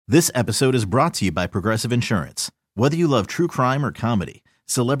This episode is brought to you by Progressive Insurance. Whether you love true crime or comedy,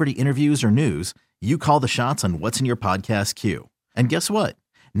 celebrity interviews or news, you call the shots on what's in your podcast queue. And guess what?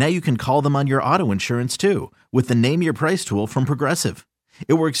 Now you can call them on your auto insurance too with the Name Your Price tool from Progressive.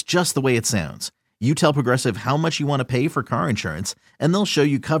 It works just the way it sounds. You tell Progressive how much you want to pay for car insurance, and they'll show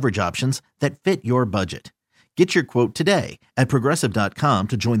you coverage options that fit your budget. Get your quote today at Progressive.com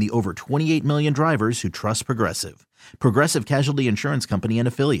to join the over 28 million drivers who trust Progressive. Progressive Casualty Insurance Company and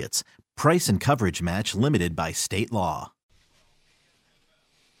Affiliates. Price and coverage match limited by state law.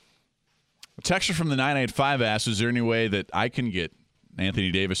 A texter from the 985 asks, is there any way that I can get Anthony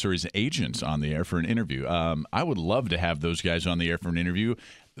Davis or his agents on the air for an interview? I would love to have those guys on the air for an interview.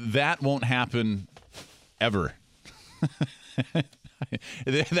 That won't happen ever.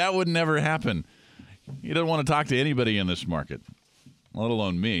 That would never happen. You don't want to talk to anybody in this market, let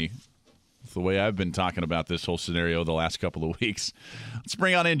alone me. It's the way I've been talking about this whole scenario the last couple of weeks. Let's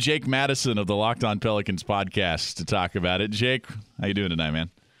bring on in Jake Madison of the Locked On Pelicans podcast to talk about it. Jake, how you doing tonight, man?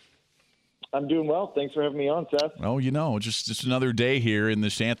 I'm doing well. Thanks for having me on, Seth. Oh, just another day here in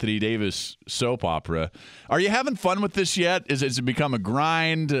this Anthony Davis soap opera. Are you having fun with this yet? Has it become a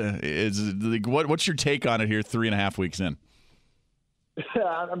grind? What's your take on it here 3.5 weeks in?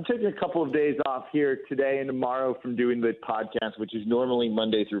 I'm taking a couple of days off here today and tomorrow from doing the podcast, which is normally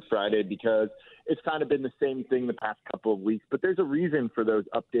Monday through Friday, because it's kind of been the same thing the past couple of weeks. But there's a reason for those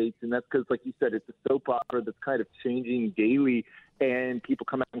updates, and that's because, like you said, it's a soap opera that's kind of changing daily, and people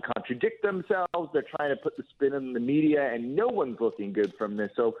come out and contradict themselves. They're trying to put the spin on the media, and no one's looking good from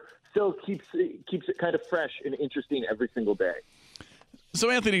this. So still keeps it kind of fresh and interesting every single day. So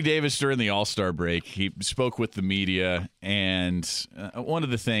Anthony Davis, during the All-Star break, he spoke with the media, and one of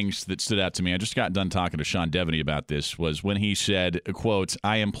the things that stood out to me, I just got done talking to Sean Devaney about this, was when he said, quote,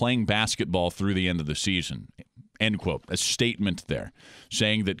 "I am playing basketball through the end of the season," end quote, a statement there,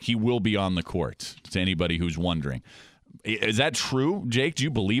 saying that he will be on the court, to anybody who's wondering. Is that true, Jake? Do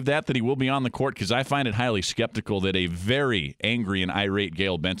you believe that he will be on the court? Because I find it highly skeptical that a very angry and irate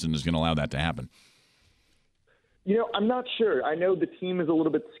Gail Benson is going to allow that to happen. I'm not sure. I know the team is a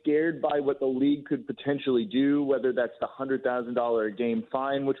little bit scared by what the league could potentially do, whether that's the $100,000 a game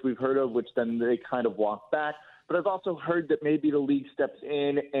fine, which we've heard of, which then they kind of walk back. But I've also heard that maybe the league steps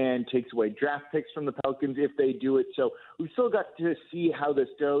in and takes away draft picks from the Pelicans if they do it. So we've still got to see how this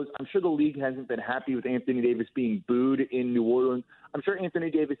goes. I'm sure the league hasn't been happy with Anthony Davis being booed in New Orleans. I'm sure Anthony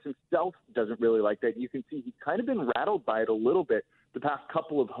Davis himself doesn't really like that. You can see he's kind of been rattled by it a little bit. The past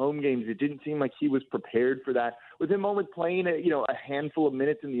couple of home games, it didn't seem like he was prepared for that. With him only playing a handful of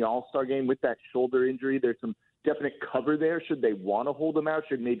minutes in the All-Star game with that shoulder injury, there's some definite cover there. Should they want to hold him out?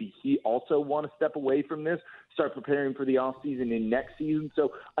 Should maybe he also want to step away from this, start preparing for the offseason in next season?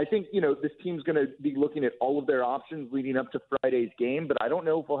 So I think, this team's going to be looking at all of their options leading up to Friday's game, but I don't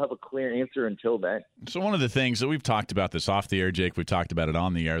know if we'll have a clear answer until then. So one of the things that we've talked about this off the air, Jake, we've talked about it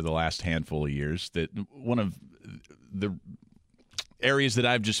on the air the last handful of years, that one of the areas that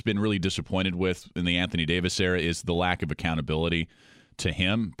I've just been really disappointed with in the Anthony Davis era is the lack of accountability to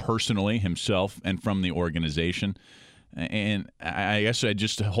him personally, himself, and from the organization. And I guess I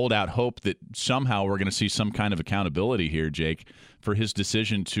just hold out hope that somehow we're going to see some kind of accountability here, Jake, for his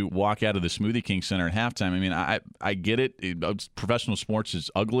decision to walk out of the Smoothie King Center at halftime. I mean, I get it. Professional sports is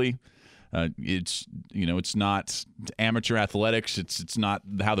ugly. It's not amateur athletics. It's not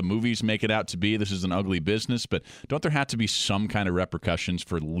how the movies make it out to be. This is an ugly business. But don't there have to be some kind of repercussions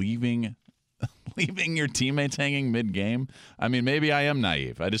for leaving your teammates hanging mid-game? I mean, maybe I am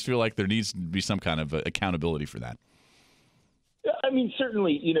naive. I just feel like there needs to be some kind of accountability for that. I mean,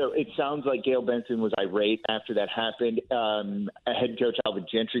 certainly, it sounds like Gail Benson was irate after that happened. Head coach Alvin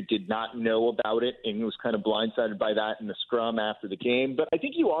Gentry did not know about it and was kind of blindsided by that in the scrum after the game. But I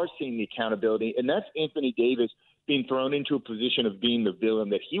think you are seeing the accountability, and that's Anthony Davis being thrown into a position of being the villain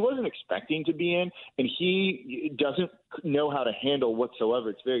that he wasn't expecting to be in, and he doesn't know how to handle whatsoever.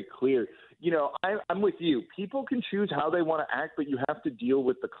 It's very clear. I'm with you. People can choose how they want to act, but you have to deal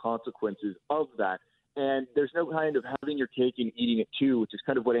with the consequences of that. And there's no kind of having your cake and eating it too, which is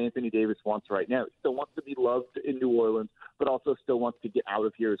kind of what Anthony Davis wants right now. He still wants to be loved in New Orleans, but also still wants to get out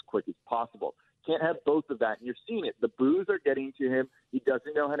of here as quick as possible. Can't have both of that, and you're seeing it. The boos are getting to him. He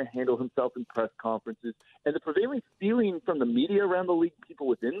doesn't know how to handle himself in press conferences. And the prevailing feeling from the media around the league, people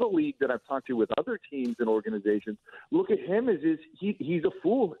within the league that I've talked to with other teams and organizations, look at him as he's a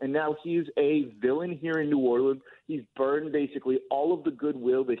fool, and now he's a villain here in New Orleans. He's burned basically all of the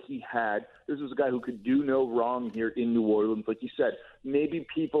goodwill that he had. This was a guy who could do no wrong here in New Orleans. Like you said, maybe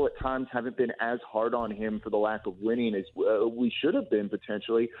people at times haven't been as hard on him for the lack of winning as we should have been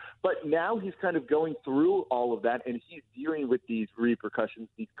potentially. But now he's kind of going through all of that, and he's dealing with these repercussions,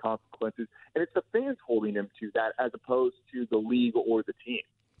 these consequences. And it's the fans holding him to that as opposed to the league or the team.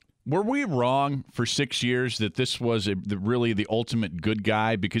 Were we wrong for 6 years that this was really the ultimate good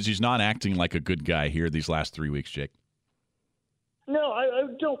guy? Because he's not acting like a good guy here these last 3 weeks, Jake. No, I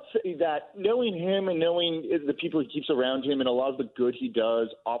don't say that. Knowing him and knowing the people he keeps around him and a lot of the good he does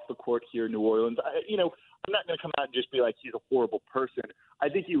off the court here in New Orleans, I'm not going to come out and just be like he's a horrible person. I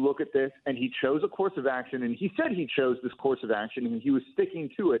think you look at this, and he chose a course of action, and he said he chose this course of action, and he was sticking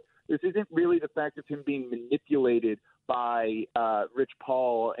to it. This isn't really the fact of him being manipulated by Rich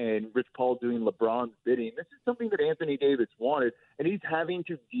Paul and Rich Paul doing LeBron's bidding. This is something that Anthony Davis wanted, and he's having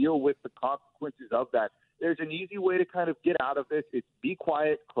to deal with the consequences of that. There's an easy way to kind of get out of this. It's be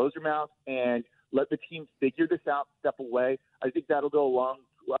quiet, close your mouth, and let the team figure this out, step away. I think that'll go a long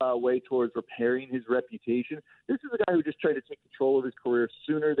way towards repairing his reputation. This is a guy who just tried to take control of his career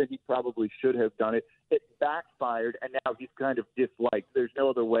sooner than he probably should have done it. It backfired, and now he's kind of disliked. There's no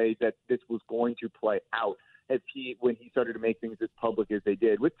other way that this was going to play out when he started to make things as public as they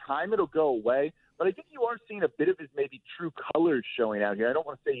did. With time, it'll go away, but I think you are seeing a bit of his maybe true colors showing out here. I don't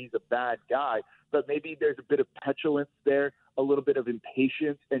want to say he's a bad guy, but maybe there's a bit of petulance there, a little bit of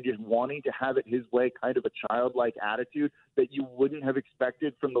impatience, and just wanting to have it his way, kind of a childlike attitude that you wouldn't have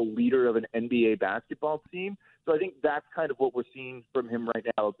expected from the leader of an NBA basketball team. So I think that's kind of what we're seeing from him right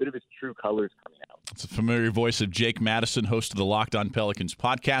now, a bit of his true colors coming out. It's a familiar voice of Jake Madison, host of the Locked On Pelicans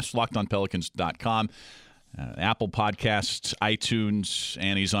podcast, lockedonpelicans.com. Apple Podcasts, iTunes,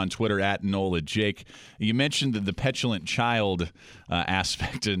 and he's on Twitter at NOLA Jake. You mentioned the petulant child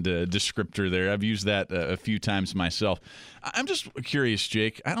aspect and descriptor there. I've used that a few times myself. I'm just curious,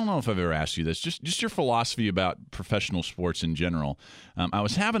 Jake. I don't know if I've ever asked you this. Just your philosophy about professional sports in general. I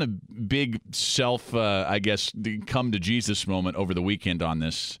was having a big come to Jesus moment over the weekend on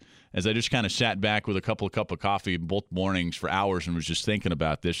this, as I just kind of sat back with a cup of coffee both mornings for hours and was just thinking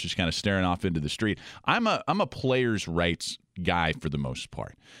about this, just kind of staring off into the street. I'm a players' rights guy for the most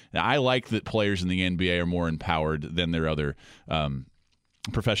part. Now, I like that players in the NBA are more empowered than their other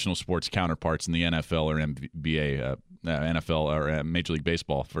professional sports counterparts in the NFL or NBA, NFL or Major League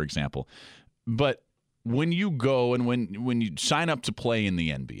Baseball, for example. But when you go and when you sign up to play in the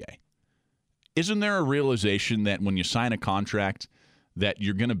NBA, isn't there a realization that when you sign a contract that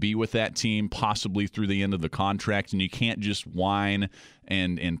you're going to be with that team possibly through the end of the contract, and you can't just whine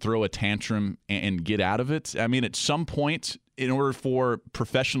and throw a tantrum and get out of it? I mean, at some point, in order for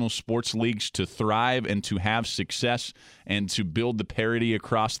professional sports leagues to thrive and to have success and to build the parity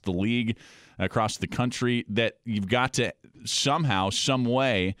across the league, across the country, that you've got to somehow, some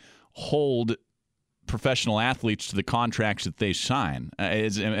way, hold professional athletes to the contracts that they sign.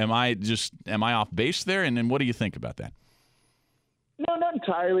 Am I off base there? And what do you think about that? No, not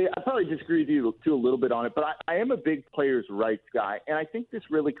entirely. I probably disagree with you too a little bit on it, but I am a big players' rights guy, and I think this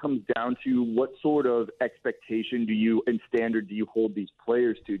really comes down to what sort of expectation and standard do you hold these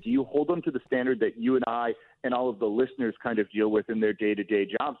players to? Do you hold them to the standard that you and I and all of the listeners kind of deal with in their day-to-day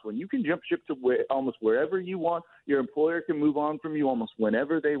jobs? When you can jump ship to almost wherever you want, your employer can move on from you almost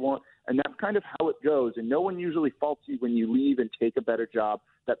whenever they want, and that's kind of how it goes. And no one usually faults you when you leave and take a better job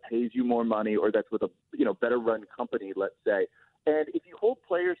that pays you more money or that's with a better-run company, let's say. And if you hold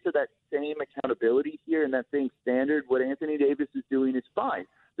players to that same accountability here and that same standard, what Anthony Davis is doing is fine.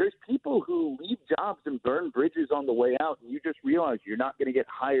 There's people who leave jobs and burn bridges on the way out, and you just realize you're not going to get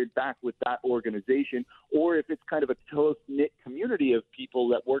hired back with that organization. Or if it's kind of a close-knit community of people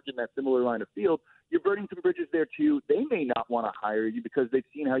that work in that similar line of field, you're burning some bridges there too. They may not want to hire you because they've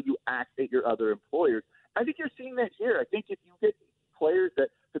seen how you act at your other employers. I think you're seeing that here. I think if you get players that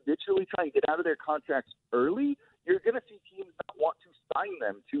habitually try and get out of their contracts early, you're going to see teams not want to sign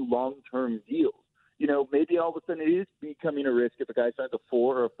them to long-term deals. Maybe all of a sudden it is becoming a risk if a guy signs a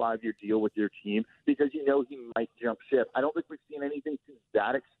 4 or a 5-year deal with your team because he might jump ship. I don't think we've seen anything to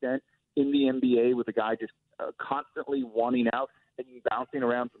that extent in the NBA with a guy just constantly wanting out and bouncing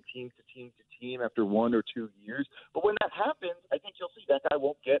around from team to team to team after 1 or 2 years. But when that happens, I think you'll see that guy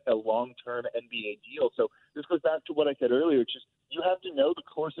won't get a long-term NBA deal. So this goes back to what I said earlier. It's just you have to know the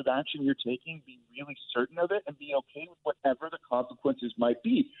course of action you're taking, be really certain of it, and be okay with whatever the consequences might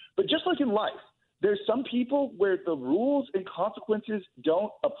be. But just like in life, There's some people where the rules and consequences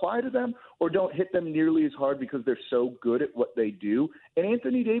don't apply to them or don't hit them nearly as hard because they're so good at what they do. And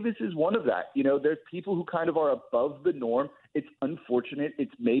Anthony Davis is one of that. There's people who kind of are above the norm. It's unfortunate.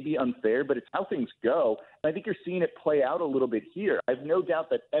 It's maybe unfair, but it's how things go. And I think you're seeing it play out a little bit here. I have no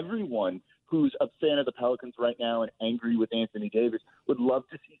doubt that everyone who's a fan of the Pelicans right now and angry with Anthony Davis would love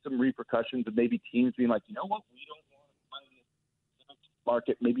to see some repercussions of maybe teams being like, you know what, we don't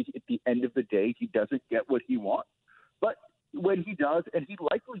market. Maybe at the end of the day, he doesn't get what he wants. But when he does, and he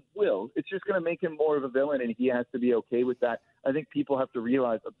likely will, it's just going to make him more of a villain, and he has to be okay with that. I think people have to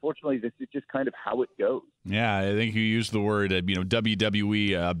realize, unfortunately, this is just kind of how it goes. Yeah, I think you used the word,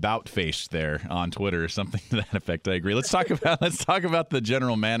 WWE about face there on Twitter or something to that effect. I agree. Let's talk about the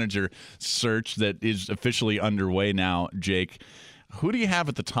general manager search that is officially underway now, Jake. Who do you have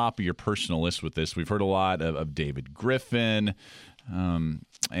at the top of your personal list with this? We've heard a lot of David Griffin,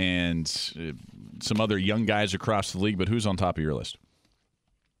 and some other young guys across the league, but who's on top of your list?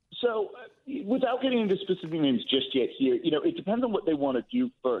 So without getting into specific names just yet here, it depends on what they want to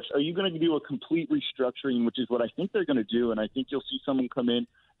do first. Are you going to do a complete restructuring, which is what I think they're going to do, and I think you'll see someone come in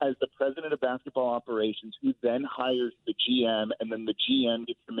as the president of basketball operations who then hires the GM, and then the GM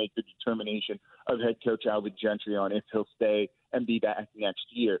gets to make the determination of head coach Alvin Gentry on if he'll stay and be back next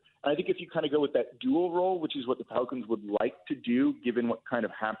year. And I think if you kind of go with that dual role, which is what the Pelicans would like to do, given what kind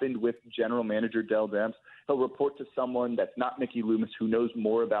of happened with general manager Dell Demps, he'll report to someone that's not Mickey Loomis, who knows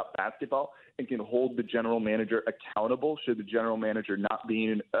more about basketball and can hold the general manager accountable should the general manager not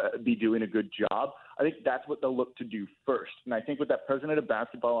be doing a good job. I think that's what they'll look to do first. And I think with that president of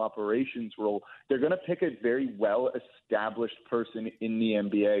basketball operations role, they're going to pick a very well-established person in the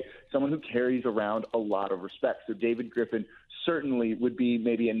NBA, someone who carries around a lot of respect. So David Griffin certainly would be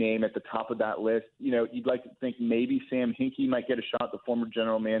maybe a name at the top of that list. You'd like to think maybe Sam Hinkie might get a shot, the former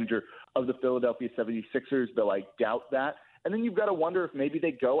general manager of the Philadelphia 76ers, though I doubt that. And then you've got to wonder if maybe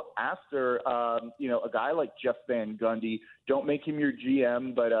they go after, a guy like Jeff Van Gundy. Don't make him your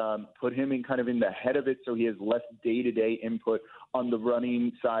GM, but put him in kind of in the head of it so he has less day-to-day input on the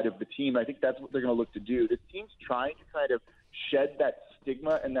running side of the team. I think that's what they're going to look to do. The team's trying to kind of shed that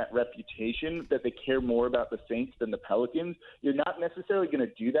stigma and that reputation that they care more about the Saints than the Pelicans. You're not necessarily going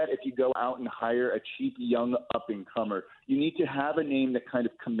to do that if you go out and hire a cheap young up-and-comer. You need to have a name that kind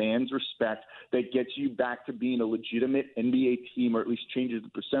of commands respect, that gets you back to being a legitimate NBA team, or at least changes the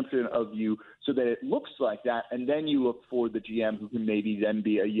perception of you so that it looks like that, and then you look for the GM who can maybe then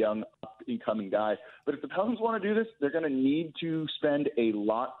be a young up-and-coming guy. But if the Pelicans want to do this, they're going to need to spend a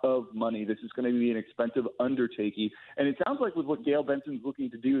lot of money. This is going to be an expensive undertaking, and it sounds like with what Gail Benson's looking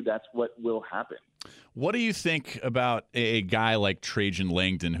to do, that's what will happen. What do you think about a guy like Trajan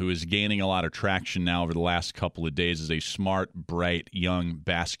Langdon, who is gaining a lot of traction now over the last couple of days as a smart, bright, young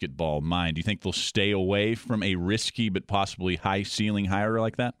basketball mind? Do you think they'll stay away from a risky but possibly high-ceiling hire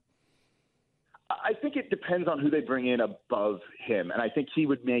like that? I think it depends on who they bring in above him, and I think he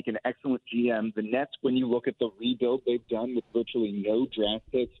would make an excellent GM. The Nets, when you look at the rebuild they've done with virtually no draft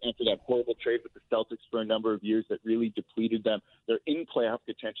picks after that horrible trade with the Celtics for a number of years that really depleted them, they're in playoff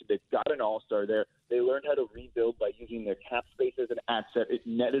contention. They've got an all-star there. They learned how to rebuild by using their cap space as an asset. It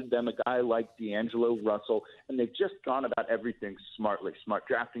netted them a guy like D'Angelo Russell, and they've just gone about everything smartly, smart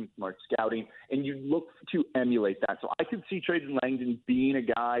drafting, smart scouting, and you look to emulate that. So I could see Trajan Langdon being a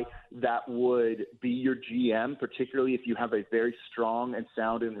guy that would be your GM, particularly if you have a very strong and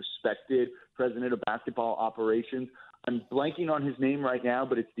sound and respected president of basketball operations. I'm blanking on his name right now,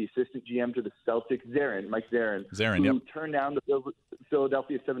 but it's the assistant GM to the Celtics, Mike Zarin, who turned down the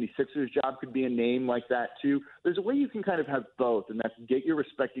Philadelphia 76ers job. Could be a name like that too. There's a way you can kind of have both, and that's get your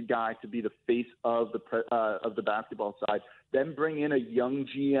respected guy to be the face of the basketball side, then bring in a young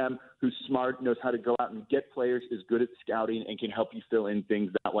GM who's smart, knows how to go out and get players, is good at scouting, and can help you fill in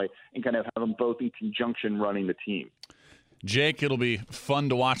things that way, and kind of have them both in conjunction running the team. Jake, it'll be fun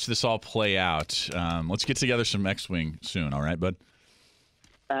to watch this all play out. Let's get together some X-Wing soon, all right, bud?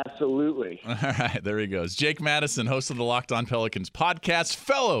 Absolutely. All right, there he goes. Jake Madison, host of the Locked On Pelicans podcast,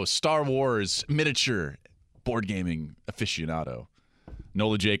 fellow Star Wars miniature board gaming aficionado.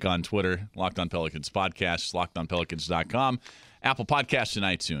 NOLA Jake on Twitter, Locked On Pelicans podcast, lockedonpelicans.com, Apple Podcasts, and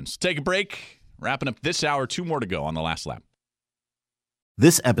iTunes. Take a break. Wrapping up this hour, 2 more to go on the last lap.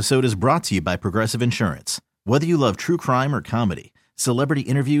 This episode is brought to you by Progressive Insurance. Whether you love true crime or comedy, celebrity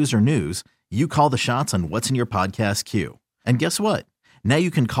interviews or news, you call the shots on what's in your podcast queue. And guess what? Now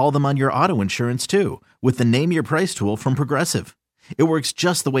you can call them on your auto insurance too with the Name Your Price tool from Progressive. It works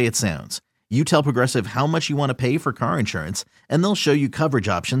just the way it sounds. You tell Progressive how much you want to pay for car insurance, and they'll show you coverage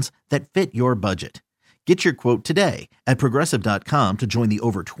options that fit your budget. Get your quote today at Progressive.com to join the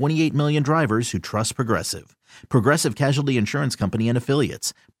over 28 million drivers who trust Progressive. Progressive Casualty Insurance Company and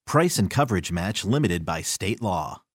Affiliates. Price and coverage match limited by state law.